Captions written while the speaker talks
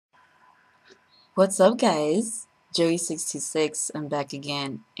What's up, guys? Joey66, I'm back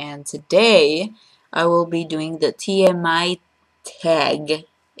again, and today I will be doing the TMI tag.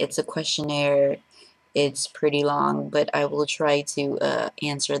 It's a questionnaire. It's pretty long, but I will try to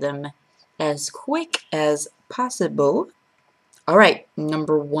answer them as quick as possible. Alright,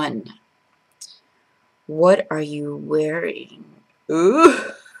 number one. What are you wearing?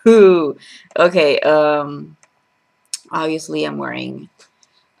 Ooh. Okay, obviously I'm wearing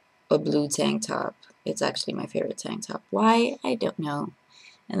a blue tank top. It's actually my favorite tank top. Why? I don't know.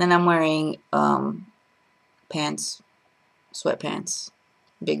 And then I'm wearing pants, sweatpants,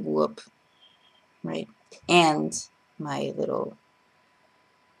 big whoop, right? And my little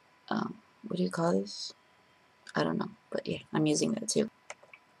what do you call this? I don't know, but yeah, I'm using that too.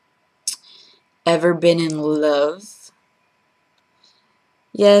 Ever been in love?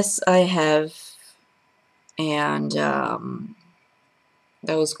 Yes, I have, and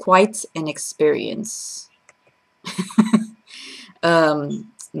that was quite an experience.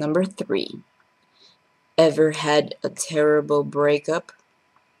 Number three. Ever had a terrible breakup?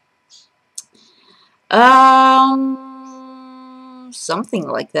 Something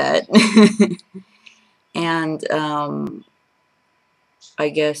like that. And I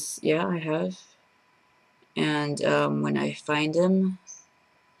guess, yeah, I have. And when I find him,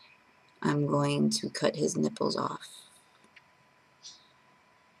 I'm going to cut his nipples off.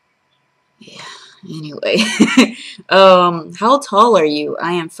 Yeah, anyway. How tall are you?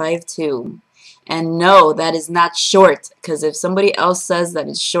 I am 5'2". And no, that is not short, because if somebody else says that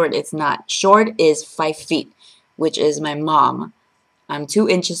it's short, it's not. Short is 5 feet, which is my mom. I'm 2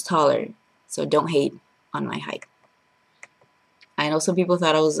 inches taller, so don't hate on my height. I know some people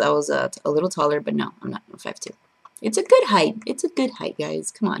thought I was a little taller, but no, I'm not. I'm 5'2". It's a good height. It's a good height,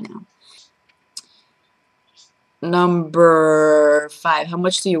 guys. Come on now. Number 5. How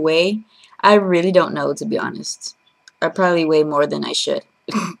much do you weigh? I really don't know, to be honest. I probably weigh more than I should.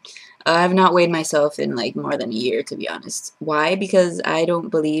 I have not weighed myself in like more than a year, to be honest. Why? Because I don't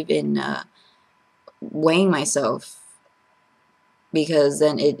believe in weighing myself, because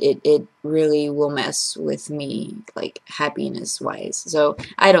then it really will mess with me, like happiness wise. So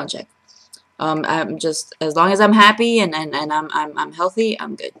I don't check. I'm just, as long as I'm happy and I'm healthy,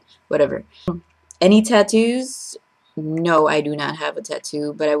 I'm good. Whatever. Any tattoos? No, I do not have a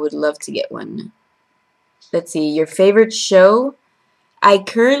tattoo, but I would love to get one. Let's see, your favorite show? I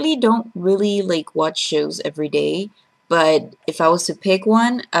currently don't really like watch shows every day, but if I was to pick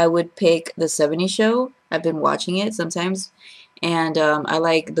one, I would pick the 70s Show. I've been watching it sometimes, and I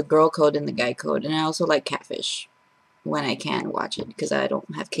like the Girl Code and the Guy Code, and I also like Catfish when I can watch it because I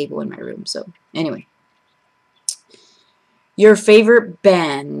don't have cable in my room. So anyway, your favorite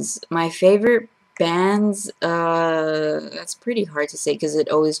bands? My favorite bands, that's pretty hard to say because it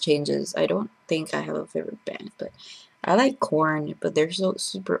always changes. I don't think I have a favorite band, but I like Korn, but they're so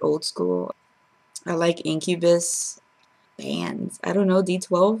super old school. I like Incubus. Bands, I don't know,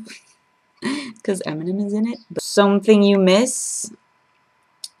 D12 because Eminem is in it. But something you miss?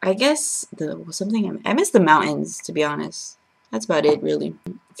 I guess I miss the mountains, to be honest. That's about it, really.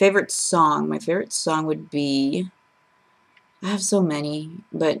 Favorite song? My favorite song would be, I have so many,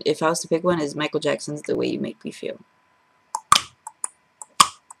 but if I was to pick one, is Michael Jackson's "The Way You Make Me Feel."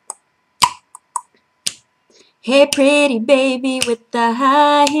 Hey, pretty baby with the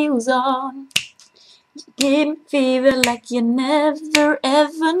high heels on, you give me fever like you never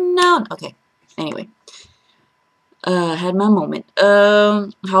ever known. Okay, anyway. Had my moment.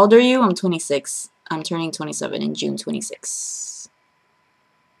 How old are you? I'm 26. I'm turning 27 in June 26.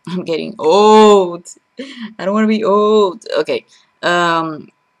 I'm getting old. I don't want to be old. Okay.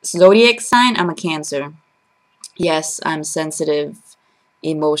 Zodiac sign, I'm a Cancer. Yes, I'm sensitive,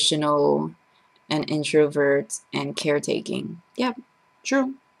 emotional, an introvert, and caretaking. Yep,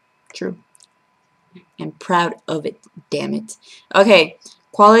 true. True. I'm proud of it, damn it. Okay,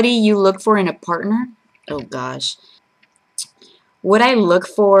 quality you look for in a partner? Oh gosh. What I look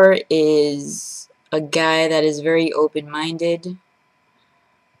for is a guy that is very open-minded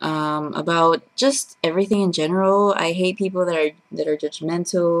about just everything in general. I hate people that are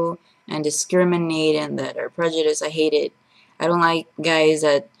judgmental and discriminate and that are prejudiced. I hate it. I don't like guys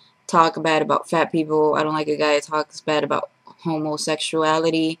that talk bad about fat people. I don't like a guy that talks bad about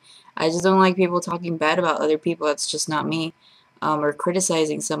homosexuality. I just don't like people talking bad about other people. That's just not me. Or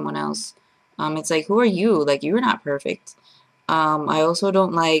criticizing someone else. It's like, who are you? Like, you're not perfect. I also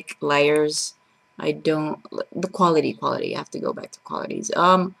don't like liars. I don't, the quality. I have to go back to qualities.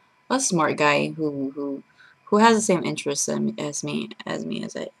 A smart guy who has the same interests as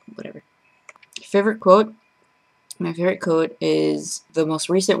I, whatever. Favorite quote? My favorite quote is the most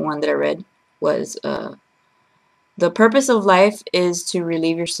recent one that I read. was the purpose of life is to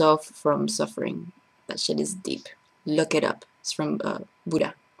relieve yourself from suffering. That shit is deep. Look it up. It's from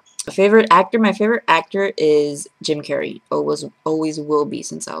Buddha. Favorite actor? My favorite actor is Jim Carrey. Always will be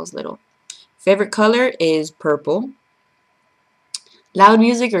since I was little. Favorite color is purple. Loud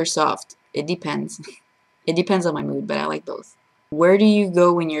music or soft? It depends. It depends on my mood, but I like both. Where do you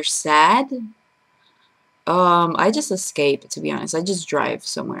go when you're sad? I just escape, to be honest. I just drive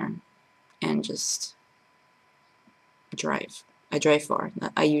somewhere and just drive. I drive far.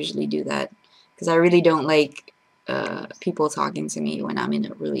 I usually do that because I really don't like people talking to me when I'm in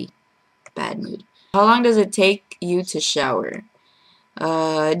a really bad mood. How long does it take you to shower?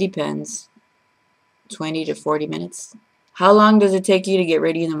 It depends. 20 to 40 minutes. How long does it take you to get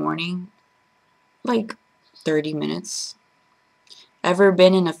ready in the morning? Like 30 minutes. Ever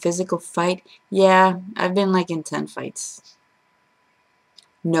been in a physical fight? Yeah, I've been like in 10 fights.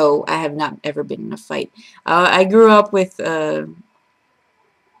 No, I have not ever been in a fight. I grew up with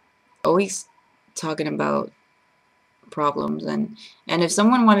always talking about problems, and if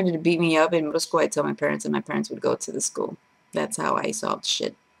someone wanted to beat me up in middle school, I'd tell my parents, and my parents would go to the school. That's how I solved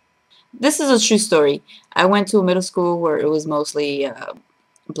shit. This is a true story. I went to a middle school where it was mostly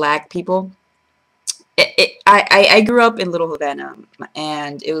black people. I grew up in Little Havana,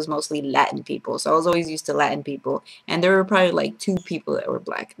 and it was mostly Latin people. So I was always used to Latin people, and there were probably like 2 people that were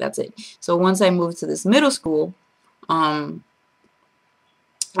black. That's it. So once I moved to this middle school, um,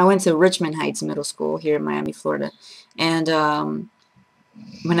 I went to Richmond Heights Middle School here in Miami, Florida, and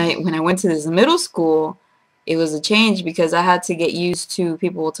when I went to this middle school, it was a change because I had to get used to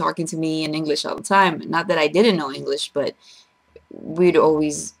people talking to me in English all the time. Not that I didn't know English, but we'd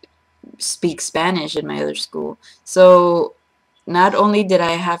always speak Spanish in my other school. So not only did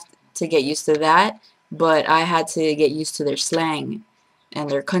I have to get used to that, but I had to get used to their slang and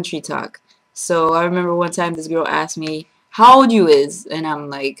their country talk. So I remember one time this girl asked me, "How old you is?" And I'm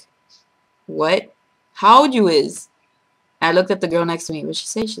like, "What? How old you is?" I looked at the girl next to me. What'd she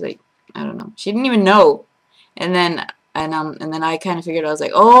say? She's like, "I don't know." She didn't even know. And then and then I kind of figured, I was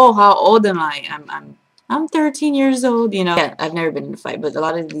like, "Oh, how old am I? I'm 13 years old, you know." Yeah, I've never been in a fight, but a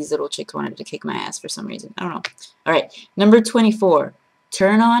lot of these little chicks wanted to kick my ass for some reason. I don't know. All right, number 24.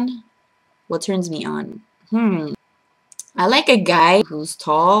 Turn on. What turns me on? I like a guy who's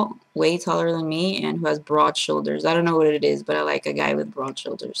tall, way taller than me, and who has broad shoulders. I don't know what it is, but I like a guy with broad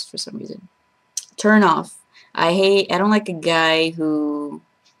shoulders for some reason. Turn off. I don't like a guy who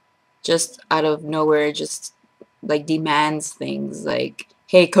just out of nowhere just like demands things like,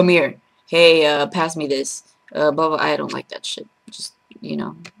 "Hey, come here. Hey, pass me this." Blah, blah. I don't like that shit. Just,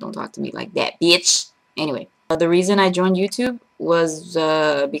 don't talk to me like that, bitch. Anyway, the reason I joined YouTube was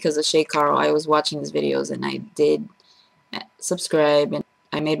because of Shay Carl. I was watching his videos and I did subscribe, and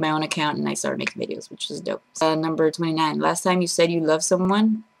I made my own account and I started making videos, which was dope. Number 29. Last time you said you love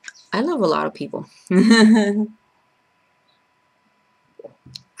someone? I love a lot of people.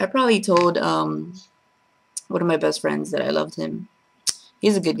 I probably told one of my best friends that I loved him.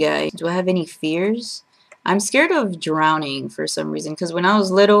 He's a good guy. Do I have any fears? I'm scared of drowning for some reason, because when I was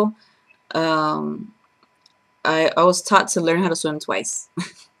little, um, I was taught to learn how to swim twice.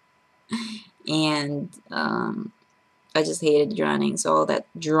 And I just hated drowning. So all that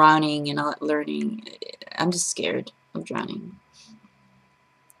drowning and all that learning, I'm just scared of drowning.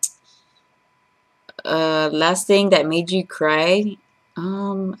 Last thing that made you cry?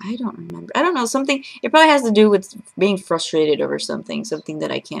 I don't remember. I don't know, something, it probably has to do with being frustrated over something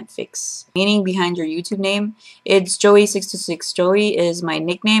that I can't fix. Meaning behind your YouTube name, it's Joey626. Joey is my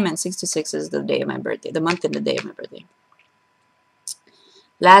nickname, and 626 is the day of my birthday, the month and the day of my birthday.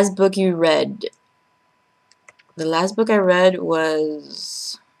 Last book you read? The last book I read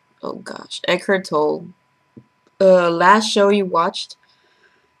was, oh gosh, Eckhart Tolle. Last show you watched?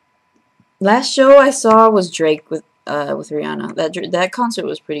 Last show I saw was Drake with Rihanna. That concert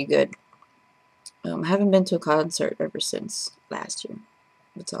was pretty good. I haven't been to a concert ever since last year.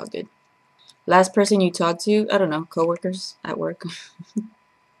 It's all good. Last person you talked to? I don't know, coworkers at work.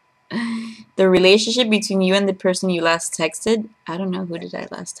 The relationship between you and the person you last texted? I don't know, who did I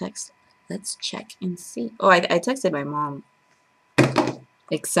last text? Let's check and see. Oh, I texted my mom.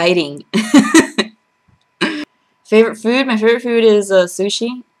 Exciting. Favorite food? My favorite food is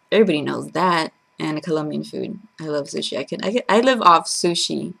sushi. Everybody knows that. And Colombian food. I love sushi. I live off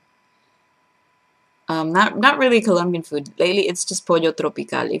sushi. Not really Colombian food. Lately, it's just pollo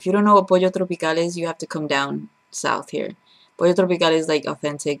tropical. If you don't know what pollo tropical is, you have to come down south here. Pollo tropical is like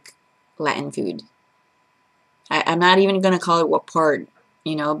authentic Latin food. I'm not even gonna call it what part,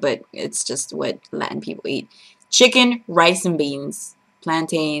 but it's just what Latin people eat. Chicken, rice, and beans.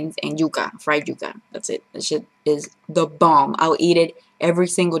 plantains, and yuca, fried yuca. That's it. That shit is the bomb. I'll eat it every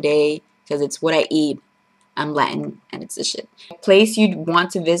single day because it's what I eat. I'm Latin and it's the shit. Place you'd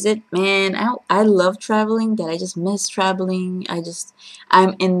want to visit, man. I love traveling, that I just miss traveling.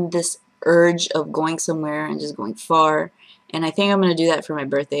 I'm in this urge of going somewhere and just going far. And I think I'm gonna do that for my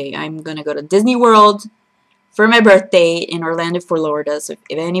birthday. I'm gonna go to Disney World for my birthday in Orlando, Florida. So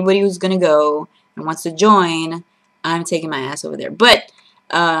if anybody who's gonna go and wants to join, I'm taking my ass over there. But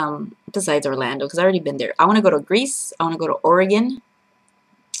besides Orlando, because I already been there, I want to go to Greece. I want to go to Oregon.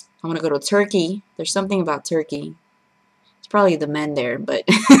 I want to go to Turkey. There's something about Turkey. It's probably the men there, but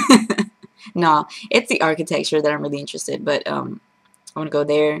no, it's the architecture that I'm really interested. But I want to go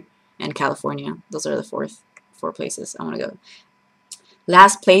there and California. Those are the four places I want to go.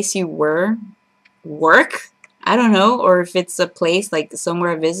 Last place you were work? I don't know, or if it's a place like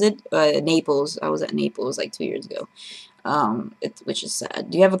somewhere I visit. Naples. I was at Naples like 2 years ago. Which is sad.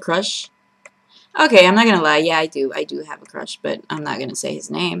 Do you have a crush? Okay, I'm not gonna lie. Yeah, I do. I do have a crush, but I'm not gonna say his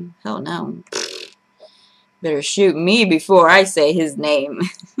name. Hell no. Better shoot me before I say his name.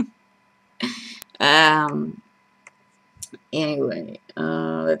 Anyway,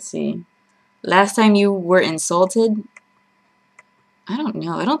 let's see. Last time you were insulted? I don't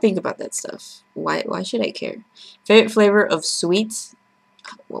know. I don't think about that stuff. Why should I care? Favorite flavor of sweets?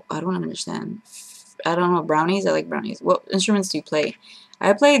 Well, I don't understand. I don't know. Brownies? I like brownies. What instruments do you play?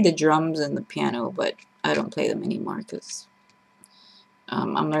 I play the drums and the piano, but I don't play them anymore because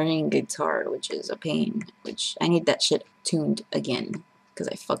I'm learning guitar, which is a pain. Which I need that shit tuned again because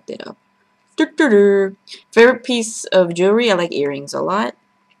I fucked it up. Favorite piece of jewelry? I like earrings a lot.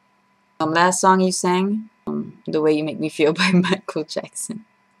 Last song you sang? The Way You Make Me Feel by Michael Jackson.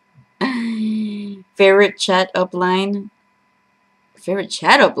 Favorite chat upline? Favorite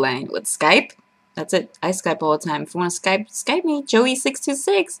chat upline? With Skype? That's it. I Skype all the time. If you want to Skype me.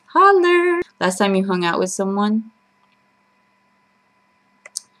 Joey626. Holler! Last time you hung out with someone?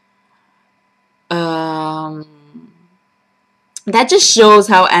 That just shows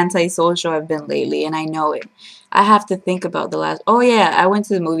how antisocial I've been lately, and I know it. I have to think about the last... Oh, yeah, I went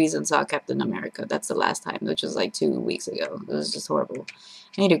to the movies and saw Captain America. That's the last time, which was like 2 weeks ago. It was just horrible.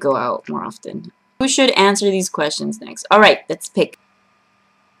 I need to go out more often. Who should answer these questions next? Alright, let's pick.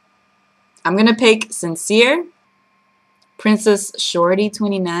 I'm gonna pick Sincere, Princess Shorty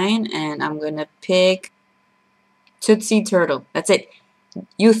 29, and I'm gonna pick Tootsie Turtle. That's it.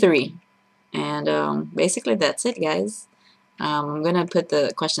 You three. And basically that's it, guys. I'm gonna put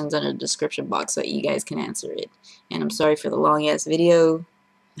the questions under the description box so that you guys can answer it. And I'm sorry for the long ass video.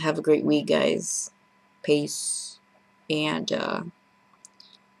 Have a great week, guys. Peace. And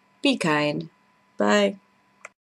be kind. Bye.